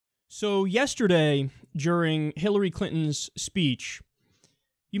So yesterday, during Hillary Clinton's speech,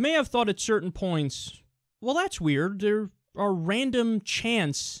 you may have thought at certain points, well, that's weird. There are random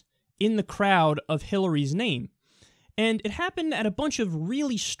chants in the crowd of Hillary's name. And it happened at a bunch of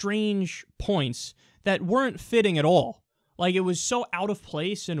really strange points that weren't fitting at all. Like, it was so out of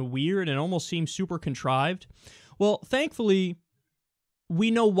place and weird and almost seemed super contrived. Well, thankfully, we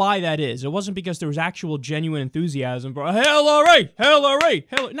know why that is. It wasn't because there was actual genuine enthusiasm for Hillary, Hillary,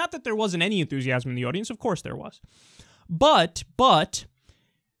 Hillary. Not that there wasn't any enthusiasm in the audience. Of course there was. But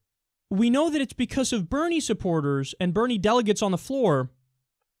we know that it's because of Bernie supporters and Bernie delegates on the floor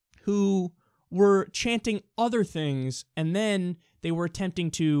who were chanting other things, and then they were attempting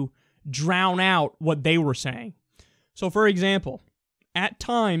to drown out what they were saying. So, for example, at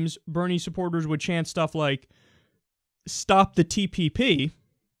times, Bernie supporters would chant stuff like, "Stop the TPP,"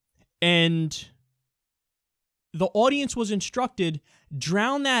 and the audience was instructed,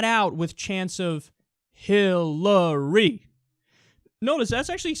 drown that out with chants of Hillary. Notice, that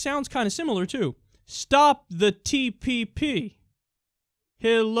actually sounds kind of similar, too. Stop the TPP.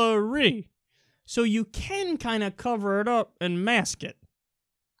 Hillary. So you can kind of cover it up and mask it.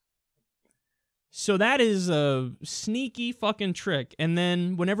 So that is a sneaky fucking trick. And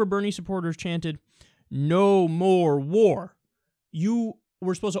then whenever Bernie supporters chanted, "No more war," you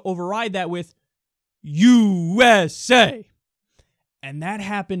were supposed to override that with USA. And that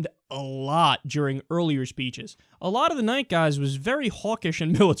happened a lot during earlier speeches. A lot of the night guys was very hawkish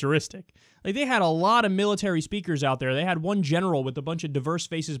and militaristic. Like, they had a lot of military speakers out there. They had one general with a bunch of diverse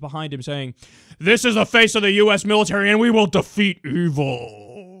faces behind him saying, "This is the face of the U.S. military and we will defeat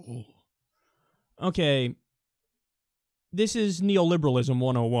evil." Okay, this is neoliberalism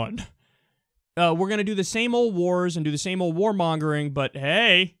 101. We're going to do the same old wars and do the same old warmongering, but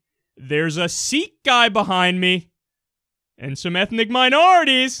hey, there's a Sikh guy behind me. And some ethnic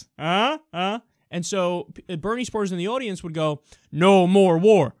minorities. And so Bernie supporters in the audience would go, "No more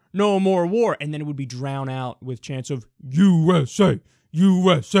war, no more war." And then it would be drowned out with chants of USA,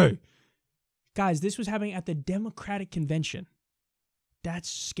 USA. Guys, this was happening at the Democratic Convention.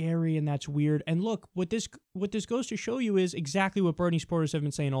 That's scary and that's weird. And look, what this goes to show you is exactly what Bernie supporters have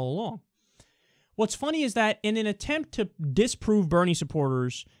been saying all along. What's funny is that in an attempt to disprove Bernie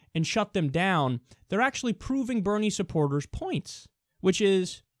supporters and shut them down, they're actually proving Bernie supporters' points, which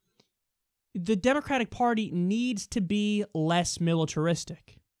is the Democratic Party needs to be less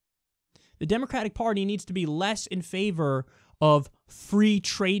militaristic. The Democratic Party needs to be less in favor of free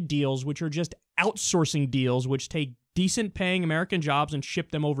trade deals, which are just outsourcing deals, which take decent paying American jobs and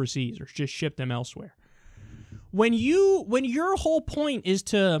ship them overseas or just ship them elsewhere. When your whole point is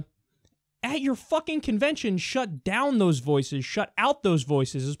to, at your fucking convention, shut down those voices, shut out those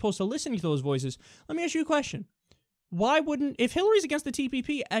voices, as opposed to listening to those voices, let me ask you a question. Why wouldn't, if Hillary's against the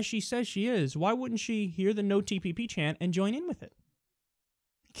TPP, as she says she is, why wouldn't she hear the no TPP chant and join in with it?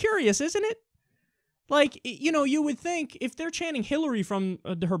 Curious, isn't it? Like, you know, you would think if they're chanting Hillary from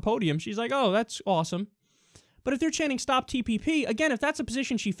her podium, she's like, oh, that's awesome. But if they're chanting stop TPP, again, if that's a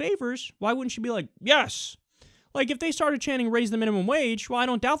position she favors, why wouldn't she be like, yes? Like, if they started chanting raise the minimum wage, well, I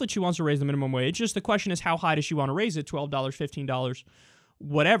don't doubt that she wants to raise the minimum wage. Just the question is, how high does she want to raise it? $12, $15,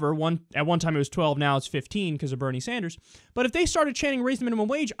 whatever. At one time it was 12, now it's 15 because of Bernie Sanders. But if they started chanting raise the minimum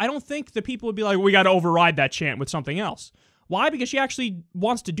wage, I don't think the people would be like, we got to override that chant with something else. Why? Because she actually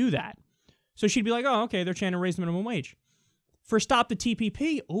wants to do that. So she'd be like, oh, okay, they're chanting raise the minimum wage. For stop the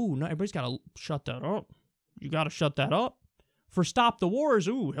TPP, oh, no, everybody's got to shut that up. You got to shut that up. For stop the wars,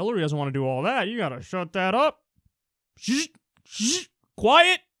 ooh, Hillary doesn't want to do all that. You got to shut that up. Shh, shh,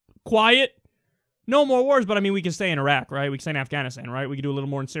 quiet, quiet. No more wars, but I mean, we can stay in Iraq, right? We can stay in Afghanistan, right? We can do a little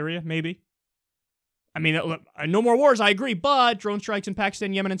more in Syria, maybe. I mean, no more wars, I agree, but drone strikes in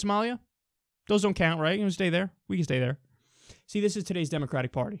Pakistan, Yemen, and Somalia, those don't count, right? You can stay there. We can stay there. See, this is today's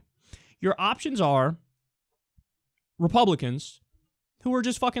Democratic Party. Your options are Republicans who are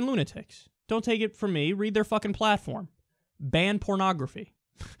just fucking lunatics. Don't take it from me. Read their fucking platform. Ban pornography.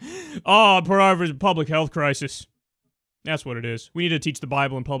 Oh, pornography is a public health crisis. That's what it is. We need to teach the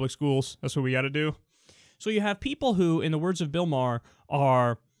Bible in public schools. That's what we got to do. So you have people who, in the words of Bill Maher,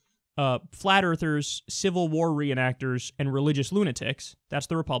 are flat earthers, Civil War reenactors, and religious lunatics. That's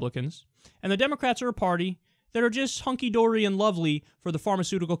the Republicans. And the Democrats are a party that are just hunky-dory and lovely for the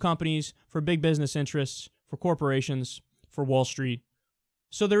pharmaceutical companies, for big business interests, for corporations, for Wall Street.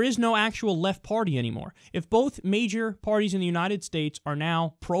 So there is no actual left party anymore. If both major parties in the United States are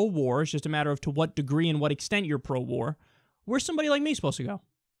now pro-war, it's just a matter of to what degree and what extent you're pro-war, where's somebody like me supposed to go?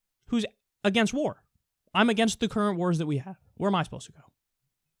 Who's against war? I'm against the current wars that we have. Where am I supposed to go?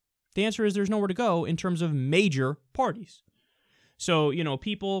 The answer is there's nowhere to go in terms of major parties. So, you know,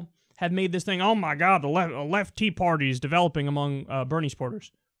 people have made this thing, oh my God, the left Tea Party is developing among Bernie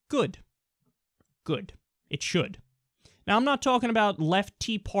supporters. Good. Good. It should. Now, I'm not talking about left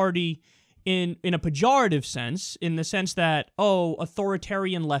Tea Party in a pejorative sense, in the sense that,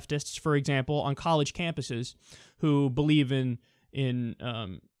 authoritarian leftists, for example, on college campuses who believe in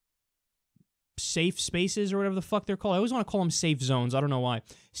safe spaces or whatever the fuck they're called. I always want to call them safe zones. I don't know why.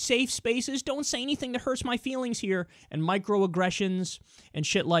 Safe spaces, don't say anything that hurts my feelings here, and microaggressions and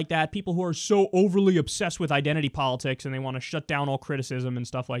shit like that. People who are so overly obsessed with identity politics and they want to shut down all criticism and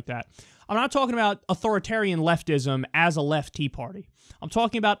stuff like that. I'm not talking about authoritarian leftism as a left Tea Party. I'm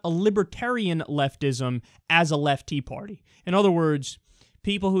talking about a libertarian leftism as a left Tea Party. In other words,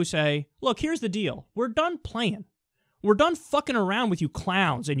 people who say, look, here's the deal. We're done playing. We're done fucking around with you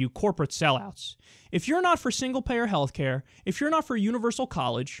clowns and you corporate sellouts. If you're not for single-payer healthcare, if you're not for universal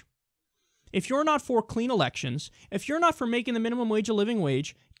college, if you're not for clean elections, if you're not for making the minimum wage a living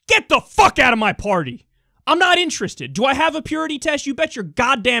wage, get the fuck out of my party. I'm not interested. Do I have a purity test? You bet your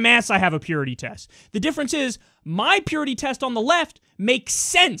goddamn ass I have a purity test. The difference is my purity test on the left makes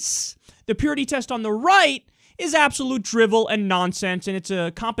sense. The purity test on the right is absolute drivel and nonsense, and it's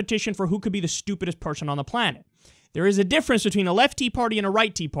a competition for who could be the stupidest person on the planet. There is a difference between a left Tea Party and a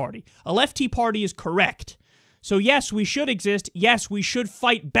right Tea Party. A left Tea Party is correct. So yes, we should exist. Yes, we should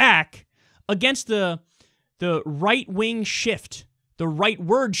fight back against the right-wing shift, the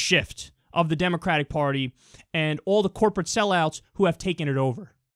right-word shift of the Democratic Party and all the corporate sellouts who have taken it over.